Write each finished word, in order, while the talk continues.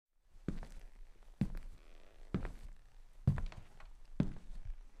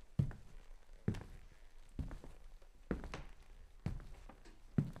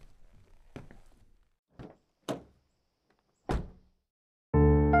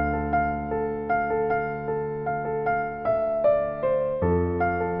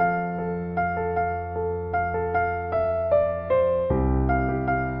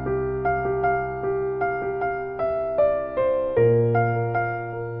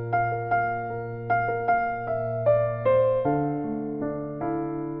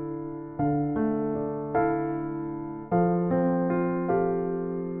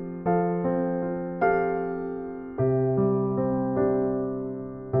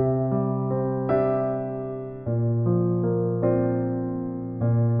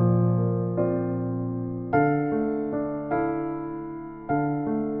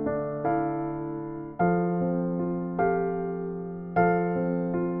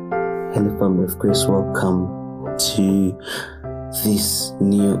Hello, family of grace. Welcome to this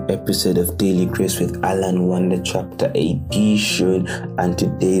new episode of Daily Grace with Alan Wonder Chapter Edition. And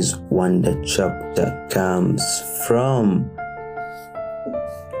today's Wonder Chapter comes from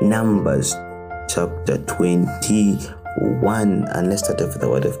Numbers chapter 21. And let's start off with a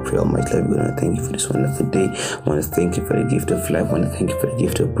word of prayer. Almighty Lord, we want to thank you for this wonderful day. I want to thank you for the gift of life. I want to thank you for the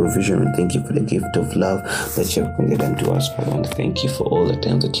gift of provision. I want to thank you for the gift of love that you have been unto us. I want to thank you for all the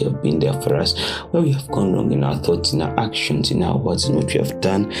times that you have been there for us, where we have gone wrong in our thoughts, in our actions, in our words, in what we have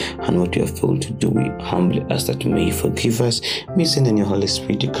done and what we have failed to do. We humbly ask that you may forgive us. May send in your Holy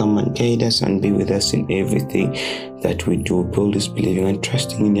Spirit to come and guide us and be with us in everything that we do. Always believing and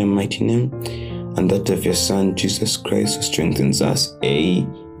trusting in your mighty name and that of your Son, Jesus Christ, who strengthens us.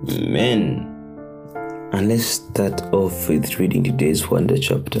 Amen. And let's start off with reading today's wonder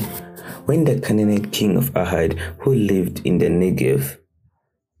chapter. When the Canaanite king of Ahad, who lived in the Negev,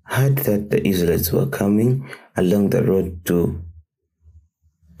 heard that the Israelites were coming along the road to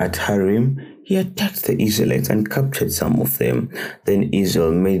At-Harim, he attacked the Israelites and captured some of them. Then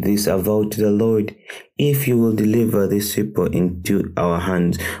Israel made this a vow to the Lord: if you will deliver these people into our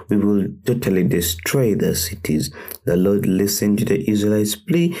hands, we will totally destroy their cities. The Lord listened to the Israelites'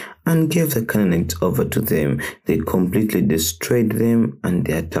 plea and gave the Canaanites over to them. They completely destroyed them and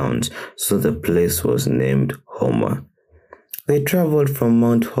their towns, so the place was named Hormah. They traveled from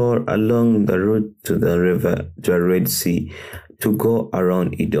Mount Hor along the route to the river, to the Red Sea, to go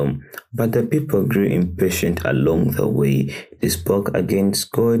around Edom. But the people grew impatient along the way. They spoke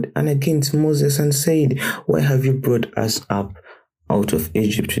against God and against Moses and said, "Why have you brought us up out of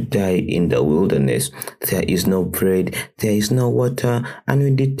Egypt to die in the wilderness? There is no bread, there is no water, and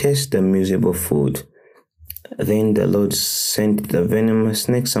we detest the miserable food." Then the Lord sent the venomous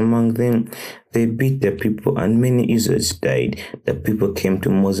snakes among them. They bit the people, and many Israelites died. The people came to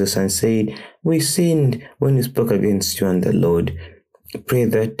Moses and said, "We sinned when we spoke against you and the Lord. Pray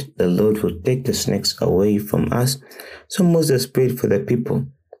that the Lord will take the snakes away from us." So Moses prayed for the people.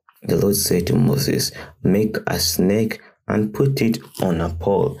 The Lord said to Moses, "Make a snake and put it on a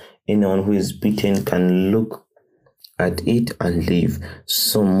pole. Anyone who is bitten can look at it and live."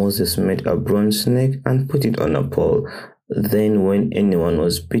 So Moses made a bronze snake and put it on a pole. Then when anyone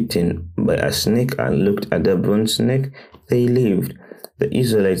was bitten by a snake and looked at the bronze snake, they lived. The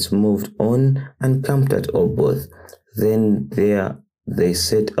Israelites moved on and camped at Oboth. Then there they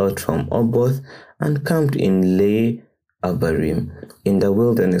set out from Oboth and camped in Le Abarim, in the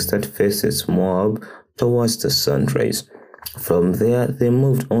wilderness that faces Moab, towards the sunrise. From there they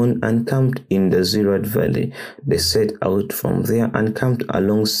moved on and camped in the Zered Valley. They set out from there and camped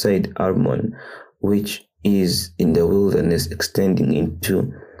alongside Arnon, which is in the wilderness extending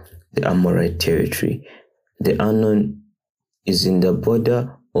into the Amorite territory. The Arnon is in the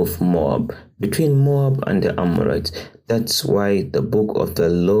border of Moab, between Moab and the Amorites. That's why the book of the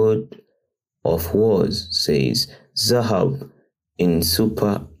Lord of Wars says, "Zahab in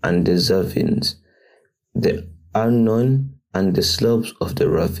Super and the Zavins, the Arnon and the slopes of the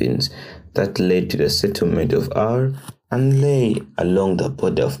ravines that led to the settlement of Ar and lay along the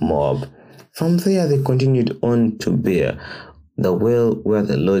border of Moab." From there they continued on to Beer, the well where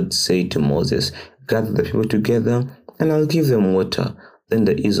the Lord said to Moses, "Gather the people together, and I'll give them water." Then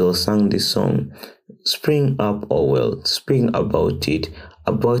the Israel sang this song: "Spring up, O well, spring about it,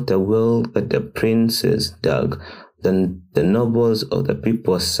 about the well that the princes dug." Then the nobles of the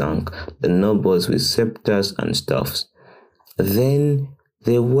people sang, the nobles with scepters and staffs. Then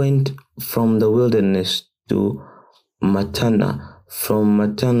they went from the wilderness to Matana, from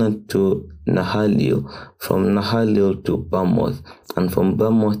Matana to Nahalil, from Nahalil to Bamoth, and from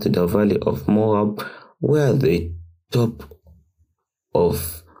Bamoth to the valley of Moab, where the top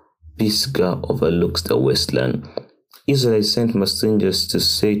of Pisgah overlooks the wasteland. Israel sent messengers to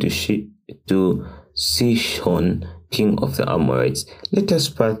say to Sihon, king of the Amorites, "Let us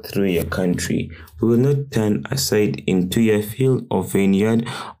pass through your country. We will not turn aside into your field or vineyard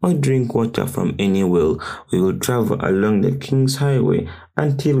or drink water from any well. We will travel along the king's highway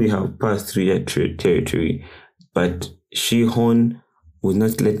until we have passed through your territory." But Sihon would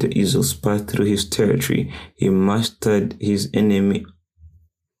not let the Israelites pass through his territory. He mustered his enemy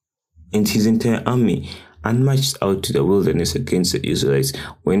and his entire army and marched out to the wilderness against the Israelites.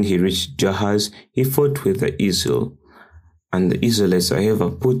 When he reached Jahaz, he fought with the Israel. And the Israelites, however,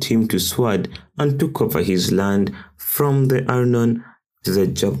 put him to sword and took over his land from the Arnon to the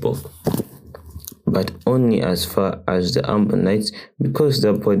Jabbok, but only as far as the Ammonites, because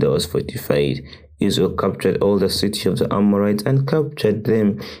the border was fortified. Israel captured all the cities of the Amorites and captured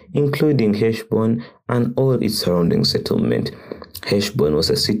them, including Heshbon and all its surrounding settlement. Heshbon was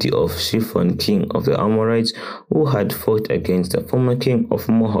a city of Shihon, king of the Amorites, who had fought against the former king of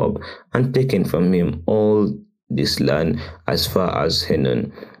Moab and taken from him all this land as far as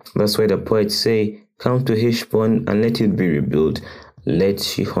Hinnom. That's why the poets say, "Come to Heshbon and let it be rebuilt. Let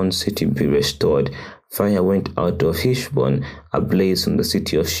Shihon city be restored." Fire went out of Heshbon, ablaze from the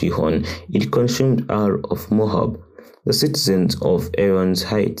city of Shihon. It consumed Ar of Moab, the citizens of Aaron's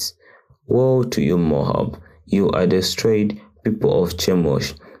heights. Woe to you, Moab! You are destroyed, people of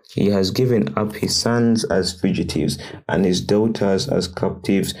Chemosh. He has given up his sons as fugitives and his daughters as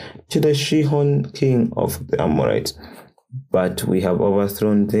captives to the Shihon king of the Amorites. But we have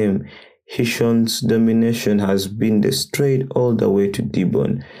overthrown them. Heshbon's domination has been destroyed all the way to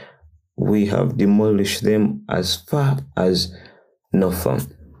Dibon. We have demolished them as far as Nophah,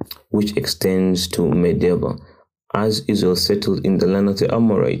 which extends to Medeba, as Israel settled in the land of the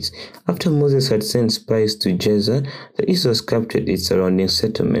Amorites. After Moses had sent spies to Jazer, the Israelites captured its surrounding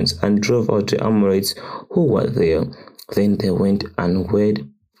settlements and drove out the Amorites who were there. Then they went and wed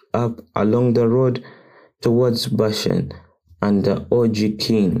up along the road towards Bashan, and the Og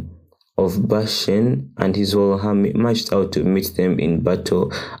king of Bashan and his whole army marched out to meet them in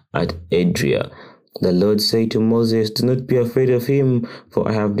battle at Edrei. The Lord said to Moses, "Do not be afraid of him, for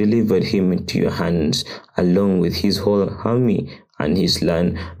I have delivered him into your hands, along with his whole army and his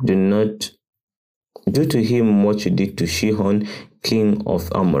land. Do not do to him what you did to Shihon, king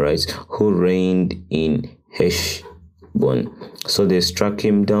of Amorites, who reigned in Heshbon." So they struck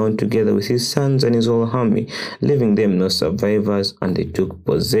him down together with his sons and his whole army, leaving them no survivors, and they took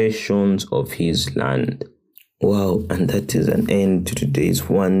possessions of his land. Wow, and that is an end to today's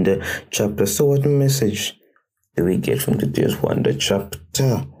Wonder chapter. So what message do we get from today's Wonder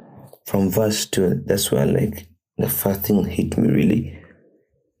chapter? From verse 2, that's where the first thing hit me really.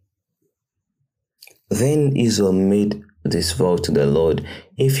 Then Israel made this vow to the Lord: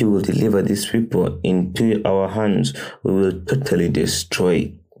 "If you will deliver these people into our hands, we will totally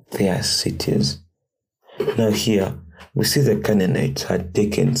destroy their cities." Now here, we see the Canaanites had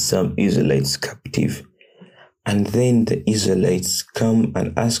taken some Israelites captive. And then the Israelites come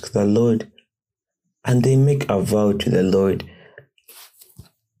and ask the Lord, and they make a vow to the Lord.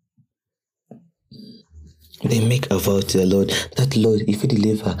 They make a vow to the Lord that, "Lord, if you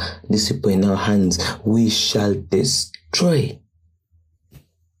deliver these people in our hands, we shall destroy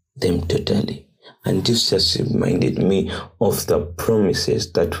them totally." And this just reminded me of the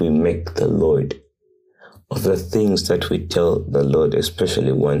promises that we make the Lord, of the things that we tell the Lord,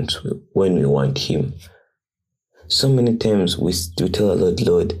 especially when we want Him. So many times we tell the Lord,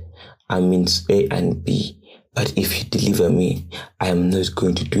 "Lord, I means A and B, but if you deliver me, I am not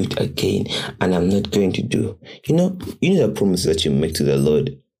going to do it again, and I'm not going to do." You know the promises that you make to the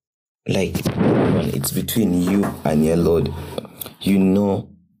Lord. It's between you and your Lord. You know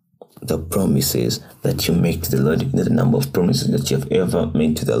the promises that you make to the Lord. You know the number of promises that you have ever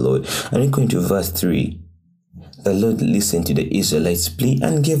made to the Lord. And going to verse 3. The Lord listened to the Israelites' plea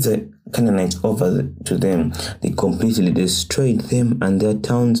and gave the Canaanites over to them. They completely destroyed them and their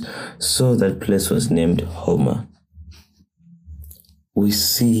towns, so that place was named Hormah. We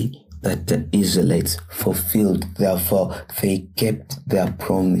see that the Israelites fulfilled their vow. They kept their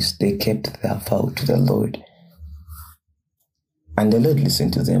promise. They kept their vow to the Lord. And the Lord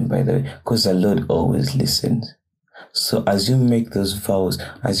listened to them, by the way, because the Lord always listens. So as you make those vows,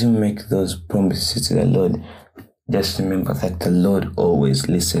 as you make those promises to the Lord, just remember that the Lord always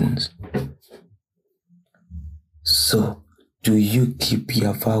listens. So, do you keep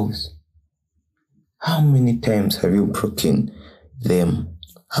your vows? How many times have you broken them?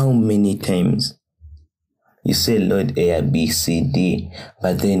 How many times? You say, "Lord, A, B, C, D,"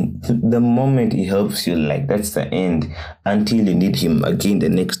 but then the moment He helps you, that's the end. Until you need Him again the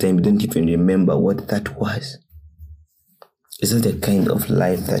next time, you don't even remember what that was. Is that the kind of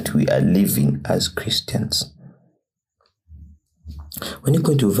life that we are living as Christians? When you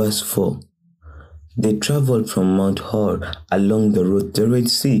go to verse 4, they traveled from Mount Hor along the road to the Red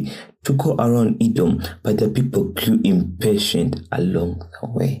Sea to go around Edom, but the people grew impatient along the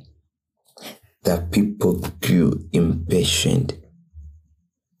way. The people grew impatient.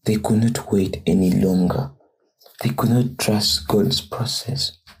 They could not wait any longer. They could not trust God's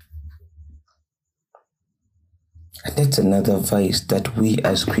process. And that's another vice that we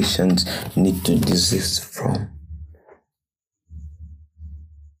as Christians need to desist from.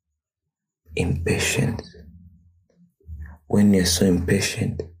 Impatience. When you're so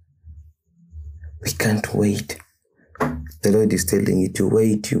impatient, we can't wait. The Lord is telling you to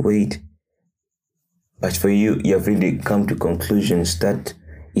wait, you wait. But for you, you have really come to conclusions that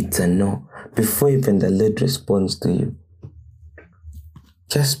it's a no. Before even the Lord responds to you,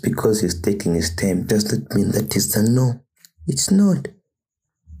 Just because he's taking his time does not mean that it's a no. It's not.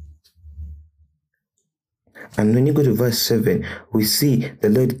 And when you go to verse 7, we see the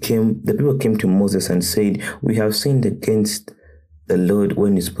people came to Moses and said, "We have sinned against the Lord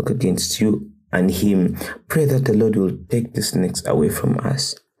when he spoke against you and him. Pray that the Lord will take the snakes away from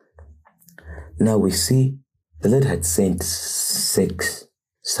us." Now we see the Lord had sent 6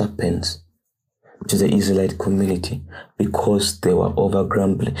 serpents to the Israelite community because they were over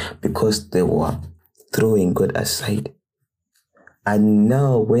grumbling, because they were throwing God aside. And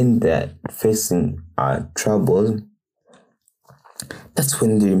now when they're facing trouble, that's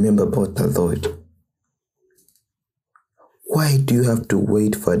when they remember about the Lord. Why do you have to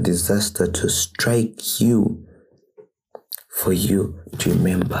wait for a disaster to strike you for you to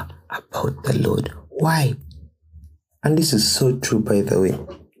remember about the Lord? Why? And this is so true, by the way,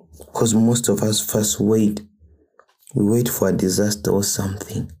 because most of us first wait. We wait for a disaster or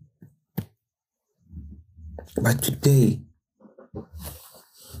something. But today,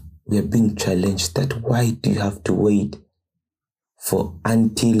 we are being challenged that why do you have to wait for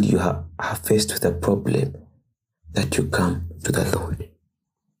until you are faced with a problem that you come to the Lord?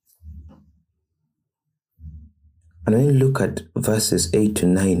 And when you look at verses 8 to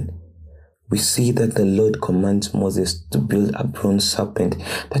 9, we see that the Lord commands Moses to build a bronze serpent,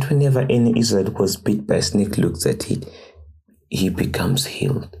 that whenever any Israelite was bit by a snake looks at it, he becomes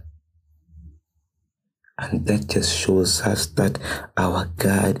healed. And that just shows us that our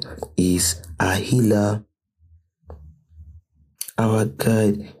God is a healer. Our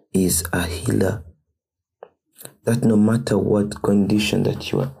God is a healer. That no matter what condition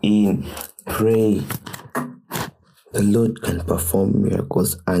that you are in, pray. The Lord can perform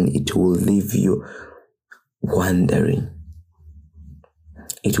miracles and it will leave you wondering.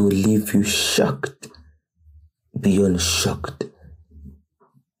 It will leave you shocked, beyond shocked.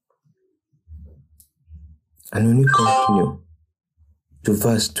 And when we continue to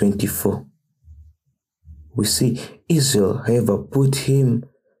verse 24, we see Israel, however, put him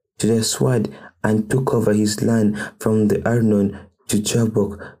to the sword and took over his land from the Arnon to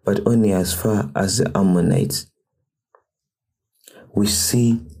Jabbok, but only as far as the Ammonites. We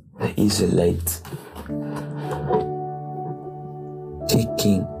see the Israelites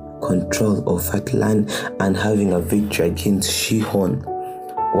taking control of that land and having a victory against Sihon,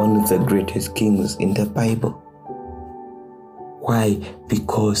 one of the greatest kings in the Bible. Why?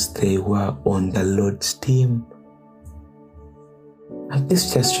 Because they were on the Lord's team. And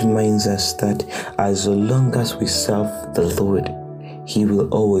this just reminds us that as long as we serve the Lord, He will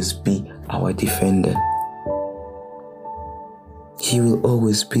always be our defender. He will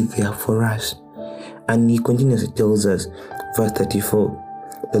always be there for us. And He continuously tells us, verse 34,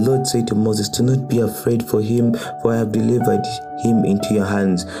 the Lord said to Moses, "Do not be afraid for him, for I have delivered him into your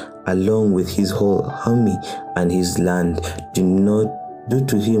hands, along with his whole army and his land. Do not do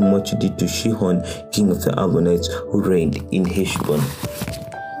to him what you did to Sihon, king of the Ammonites, who reigned in Heshbon."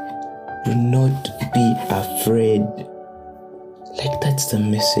 Do not be afraid. Like, that's the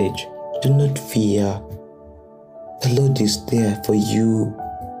message. Do not fear. The Lord is there for you.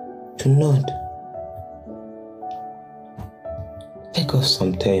 Do not. Take off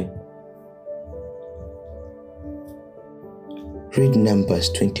some time. Read Numbers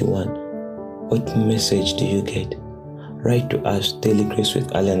 21. What message do you get? Write to us,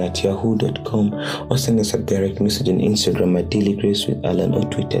 dailygracewithalan@yahoo.com, or send us a direct message on Instagram at dailygracewithalan or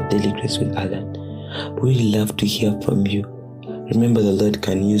Twitter dailygracewithalan. We would love to hear from you. Remember, the Lord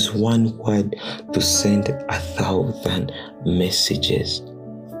can use one word to send 1,000 messages.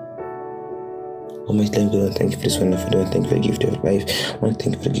 Almighty God, I want to thank you for this wonderful day. I thank you for the gift of life. I want to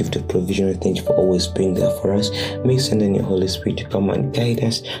thank you for the gift of provision. I thank you for always being there for us. May you send in your Holy Spirit to come and guide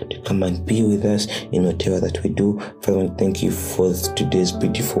us, to come and be with us in whatever that we do. Father, I want to thank you for today's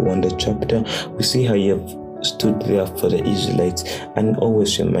beautiful wonder chapter. We see how you have stood there for the Israelites, and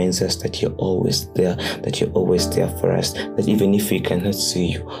always reminds us that you're always there, that you're always there for us, that even if we cannot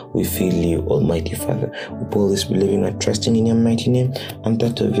see you, we feel you, Almighty Father. We always believing and trusting in your mighty name and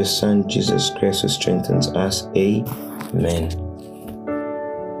that of your Son, Jesus Christ, who strengthens us. Amen.